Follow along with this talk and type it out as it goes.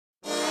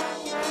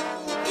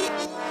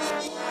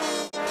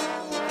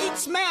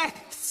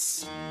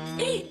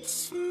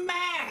It's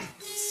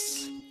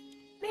maths.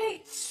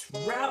 Let's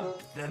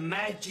rub the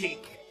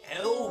magic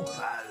elbow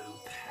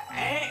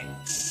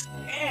patch.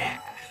 Yeah,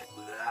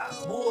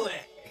 boy.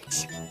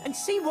 And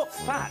see what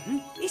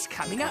fun is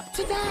coming up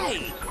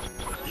today.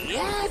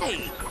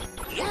 Yay!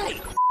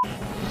 Yay!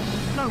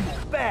 No more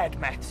bad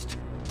maths.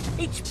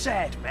 It's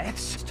sad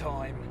maths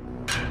time.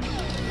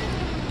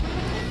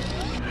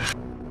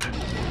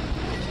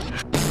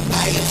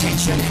 Pay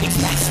attention, it's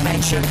Maths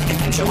Mansion.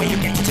 Adventure where you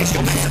get to test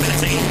your maths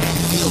ability.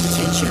 Feel the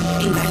tension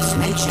in Maths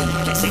Mansion.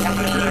 Let's see how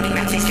good learning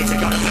maths is kids are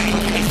gonna be.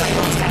 If they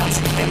want out,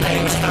 then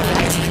they must know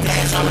that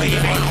there's no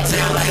leaving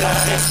till they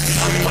learn this. The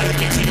only way of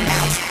getting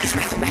out is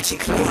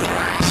mathematically.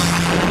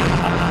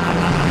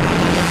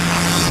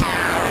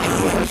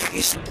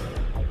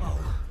 Oh,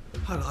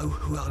 hello,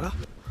 Whoever.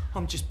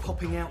 I'm just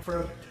popping out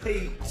for a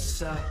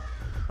pizza.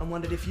 I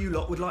wondered if you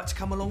lot would like to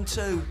come along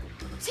too.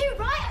 Too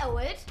right, I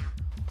would.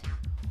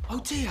 Oh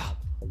dear,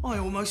 I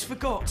almost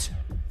forgot.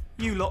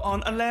 You lot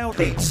aren't allowed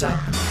pizza.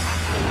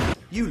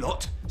 You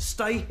lot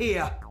stay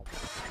here.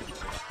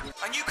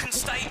 And you can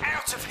stay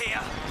out of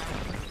here.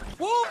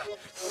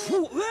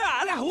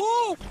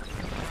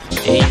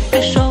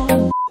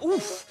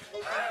 Oof.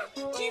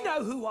 Do you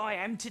know who I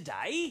am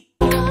today?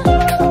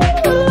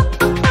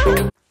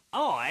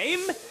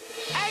 I'm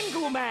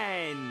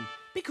AngleMan.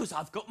 Because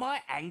I've got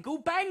my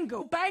angle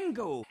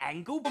AngleMan.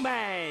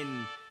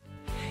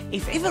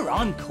 If ever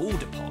I'm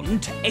called upon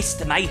to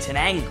estimate an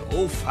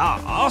angle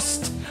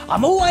fast,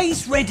 I'm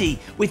always ready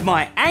with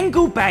my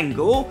angle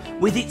bangle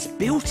with its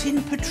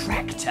built-in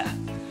protractor.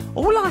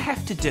 All I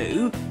have to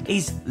do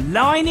is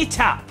line it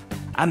up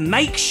and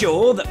make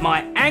sure that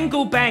my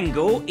angle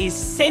bangle is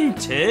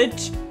centred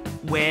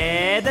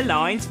where the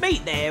lines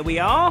meet. There we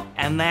are,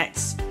 and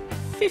that's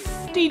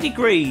 50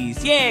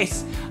 degrees.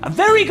 Yes, a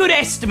very good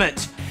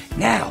estimate.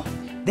 Now,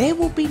 there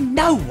will be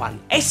no one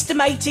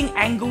estimating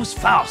angles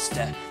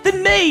faster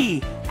than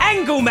me,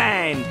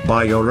 AngleMan!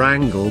 Buy your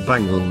angle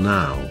bangle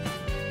now.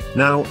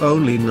 Now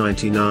only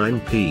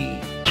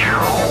 99p.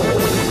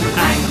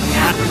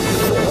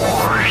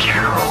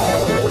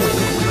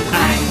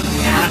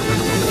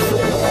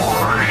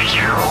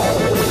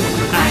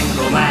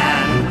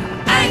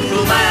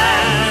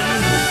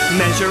 AngleMan,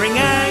 measuring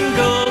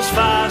angles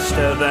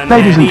faster than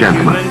Ladies and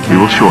gentlemen, we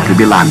will shortly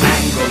be landing.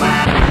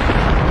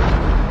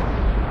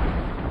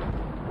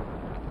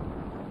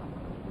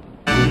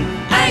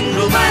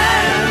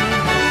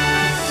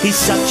 He's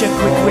such a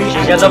quick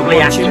reactor,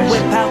 watch him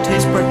whip out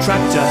his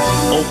protractor,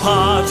 all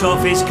part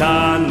of his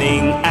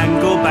cunning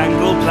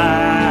angle-bangle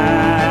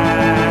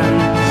plan.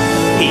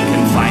 He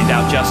can find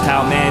out just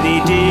how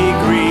many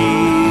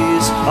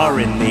degrees are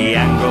in the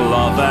angle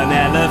of an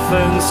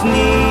elephant's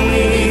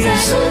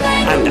knees,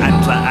 and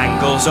antler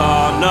angles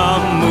on a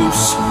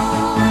moose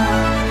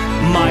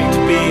might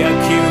be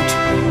acute,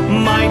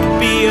 might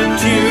be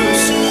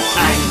obtuse.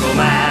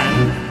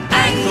 AngleMan,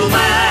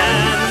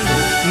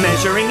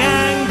 measuring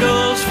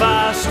angles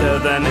faster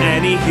than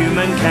any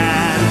human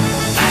can.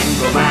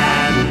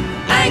 AngleMan,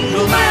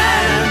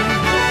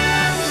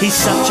 he's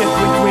such a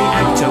quick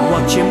reactor,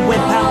 watch him whip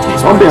out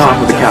his On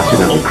behalf of the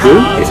captain and the crew,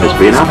 it has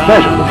been our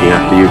pleasure looking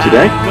after you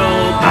today.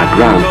 Our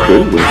ground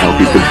crew will help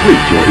you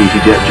complete your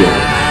EasyJet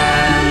journey.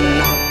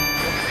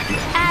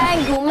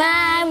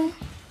 AngleMan.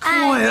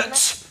 Quiet!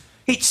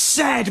 It's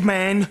Sad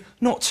Man,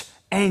 not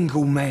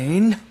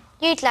AngleMan.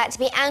 You'd like to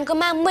be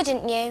AngleMan,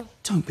 wouldn't you?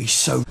 Don't be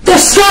so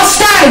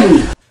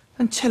Disgusting!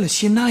 and tell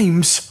us your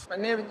names. My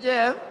name is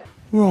Jeff.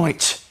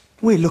 Right,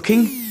 we're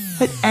looking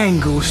at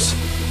angles.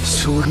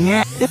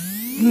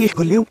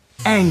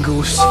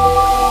 Angles.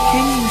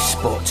 Can you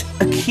spot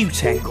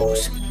acute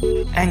angles?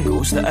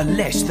 Angles that are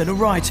less than a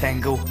right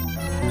angle.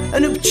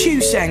 And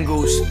obtuse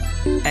angles.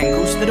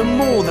 Angles that are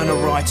more than a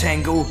right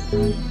angle.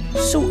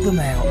 Sort them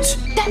out.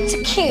 That's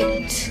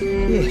acute.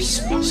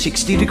 Yes,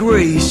 60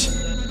 degrees.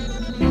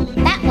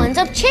 That one's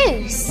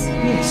obtuse.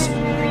 Yes,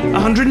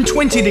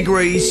 120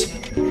 degrees.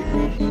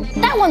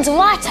 That one's a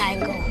right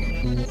angle.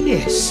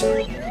 Yes,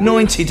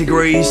 90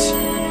 degrees.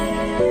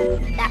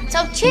 That's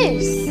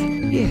obtuse.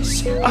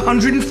 Yes,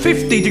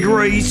 150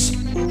 degrees.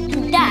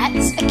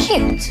 That's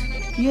acute.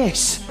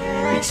 Yes,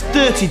 it's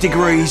 30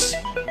 degrees.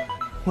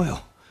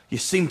 Well, you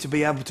seem to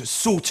be able to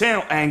sort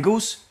out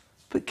angles,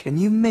 but can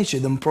you measure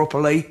them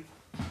properly?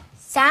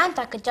 Sounds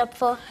like a job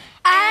for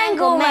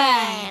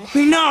AngleMan.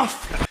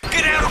 Enough!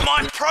 Get out of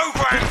my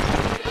program!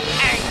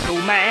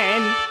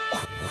 AngleMan!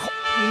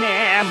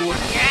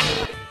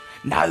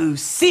 No,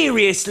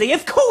 seriously,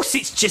 of course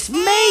it's just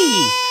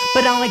me!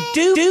 But I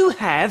do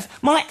have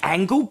my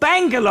angle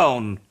bangle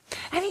on.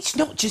 And it's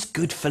not just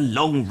good for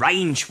long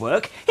range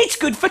work, it's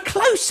good for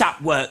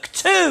close-up work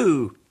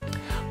too.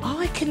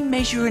 I can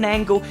measure an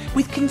angle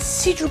with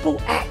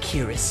considerable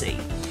accuracy.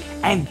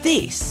 And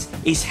this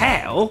is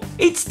how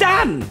it's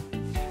done.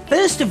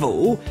 First of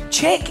all,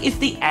 check if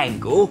the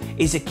angle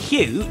is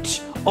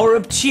acute or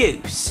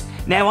obtuse.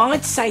 Now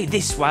I'd say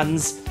this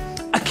one's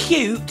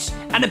acute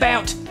and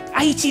about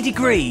 80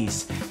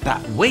 degrees,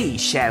 but we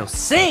shall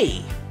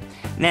see.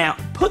 Now,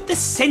 put the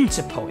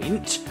centre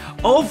point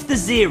of the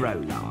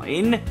 0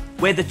 line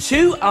where the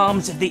two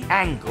arms of the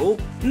angle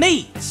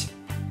meet.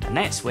 And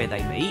that's where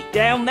they meet,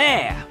 down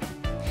there.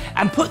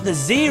 And put the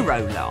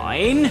 0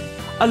 line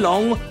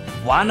along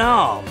one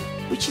arm,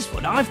 which is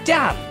what I've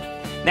done.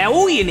 Now,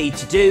 all you need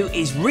to do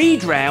is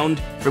read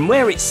round from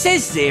where it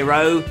says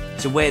 0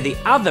 to where the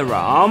other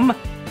arm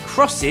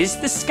crosses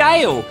the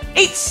scale.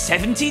 It's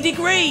 70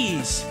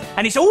 degrees.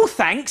 And it's all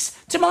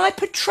thanks to my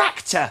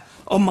protractor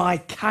on my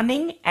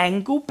cunning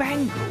angle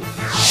bangle.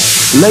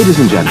 Ladies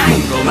and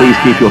gentlemen, please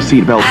keep your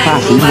seatbelt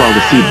fastened while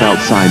the seatbelt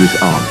sign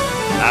is on.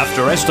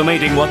 After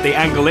estimating what the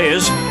angle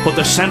is, put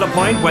the center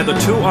point where the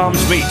two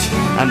arms meet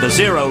and the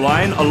 0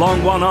 line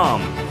along one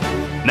arm.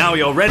 Now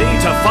you're ready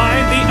to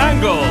find the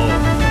angle.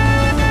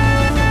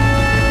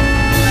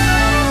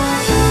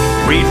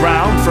 Read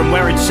round from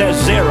where it says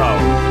 0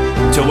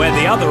 to where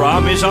the other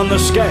arm is on the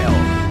scale.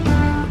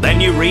 Then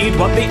you read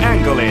what the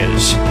angle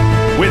is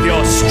with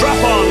your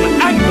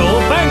strap-on angle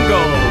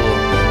bangle.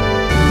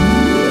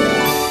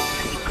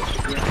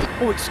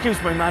 Oh,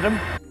 excuse me, madam.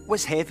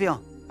 What's heavier,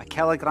 a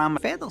kilogram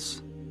of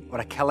feathers or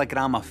a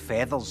kilogram of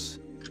feathers?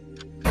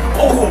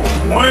 Oh,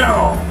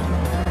 wow!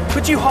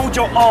 Could you hold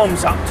your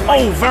arms up to me?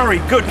 Oh, very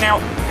good. Now,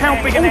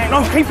 how big an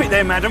angle? No, keep it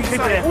there, madam. Keep it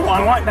there. Oh,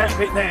 I like that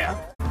bit there.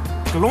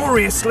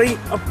 Gloriously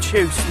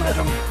obtuse,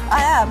 madam.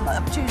 I am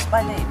obtuse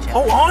by nature.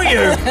 Oh, are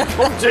you?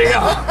 Oh, dear.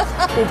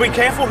 Well, be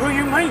careful who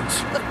you meet.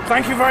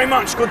 Thank you very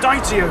much. Good day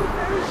to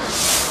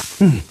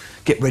you.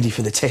 Get ready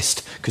for the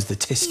test, because the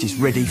test is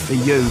ready for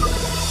you.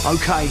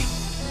 OK,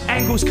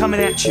 angles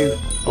coming at you.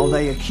 Are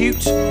they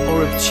acute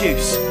or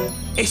obtuse?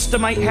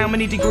 Estimate how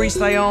many degrees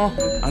they are,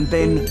 and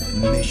then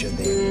measure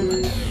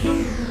them.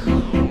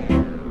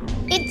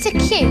 It's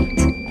acute,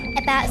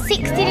 about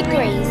 60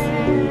 degrees.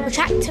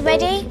 Protractor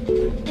ready,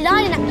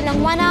 lining up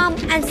along one arm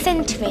and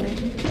centering.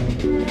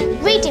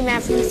 Reading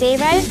round from 0.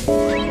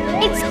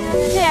 It's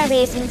very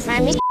easy for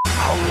me.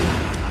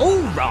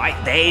 All right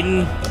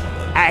then.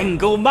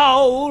 Angle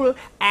mole,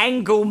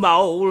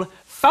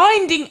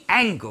 finding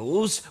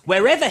angles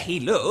wherever he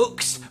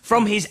looks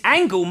from his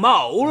angle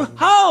mole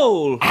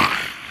hole.